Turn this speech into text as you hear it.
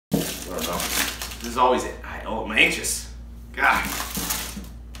This is always it. I'm anxious. God.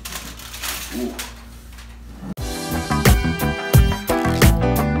 Ooh.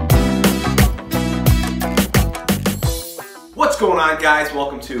 What's going on, guys?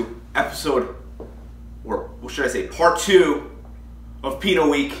 Welcome to episode, or what should I say, part 2 of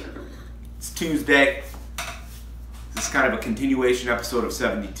PINOT week. It's Tuesday. This is kind of a continuation episode of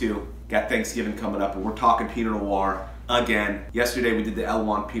 72. Got Thanksgiving coming up, and we're talking Pinot Noir again. Yesterday we did the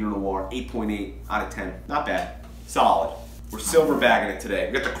L1 Pinot Noir, 8.8 out of 10. Not bad. Solid. We're silver bagging it today.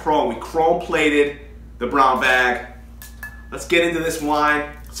 We got the chrome. We chrome plated the brown bag. Let's get into this wine.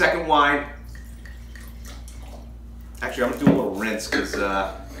 Second wine. Actually, I'm gonna do a little rinse because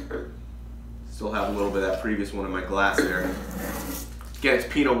still have a little bit of that previous one in my glass there. Again, it's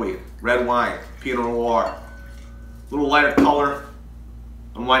Pinot week. Red wine, Pinot Noir. A little lighter color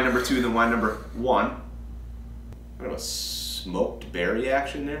on wine number 2 than wine number 1. Kind of a smoked berry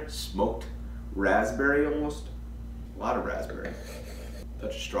action there. Smoked raspberry almost. A lot of raspberry.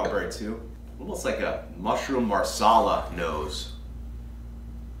 Touch of strawberry too. Almost like a mushroom marsala nose.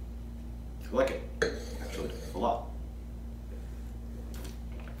 I like it, actually, a lot.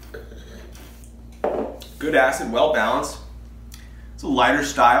 Good acid, well balanced. It's a lighter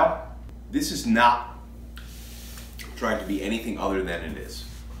style. This is not trying to be anything other than it is,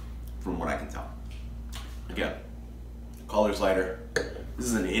 from what I can tell. Again, the color's lighter. This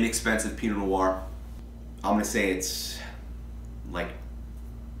is an inexpensive Pinot Noir. I'm gonna say it's like,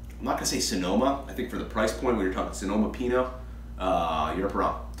 I'm not gonna say Sonoma. I think for the price point, when you're talking Sonoma Pinot, you're up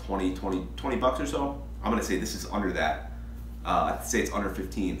around 20 bucks or so. I'm gonna say this is under that. I'd say it's under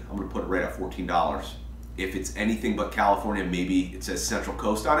 15. I'm gonna put it right at $14. If it's anything but California, maybe it says Central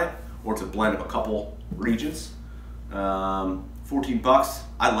Coast on it, or it's a blend of a couple regions. 14 bucks,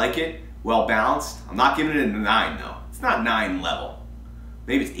 I like it, well balanced. I'm not giving it a 9 though. It's not 9 level.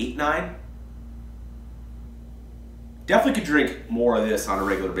 Maybe it's 8, 9. Definitely could drink more of this on a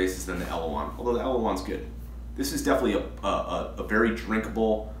regular basis than the L1, although the L1's good. This is definitely a very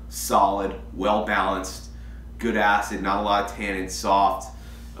drinkable, solid, well balanced, good acid, not a lot of tannin, soft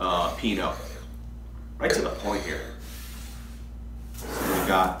Pinot. Right to the point here. So we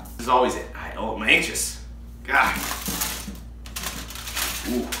got, this is always it. I'm anxious. God.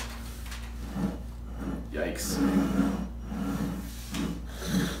 Ooh. Yikes.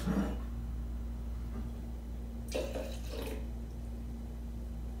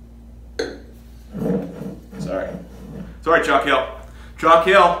 Sorry. It's alright, Chalk Hill. Chalk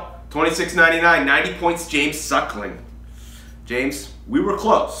Hill, $26.99, 90 points, James Suckling. James, we were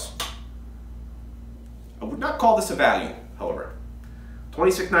close. I would not call this a value, however.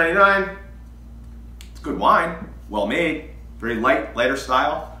 $26.99, it's good wine, well made, very lighter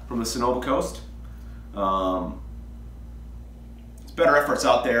style from the Sonoma coast. It's better efforts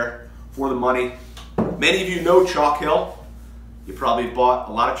out there for the money. Many of you know Chalk Hill. You probably bought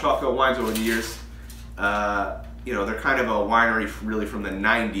a lot of Chalk Hill wines over the years. You know, they're kind of a winery really from the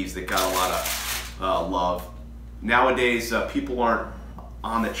 90s that got a lot of love. Nowadays, people aren't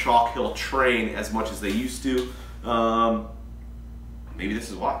on the Chalk Hill train as much as they used to. Maybe this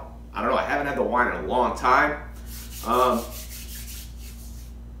is why. I don't know. I haven't had the wine in a long time.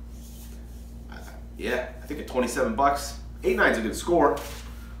 Yeah, I think at 27 bucks, 8.9 is a good score,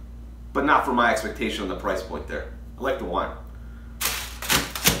 but not for my expectation on the price point there. I like the wine.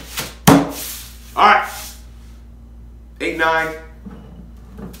 All right, 8.9,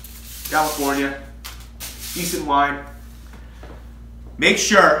 California, decent wine. Make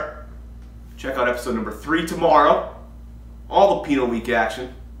sure, check out episode number 3 tomorrow. All the Pinot Week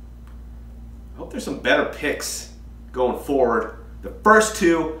action. I hope there's some better picks going forward. The first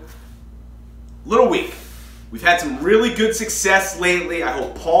 2, little weak. We've had some really good success lately. I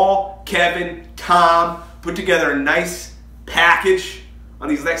hope Paul, Kevin, Tom put together a nice package on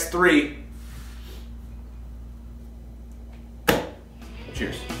these next 3.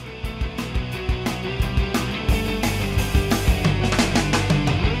 Cheers.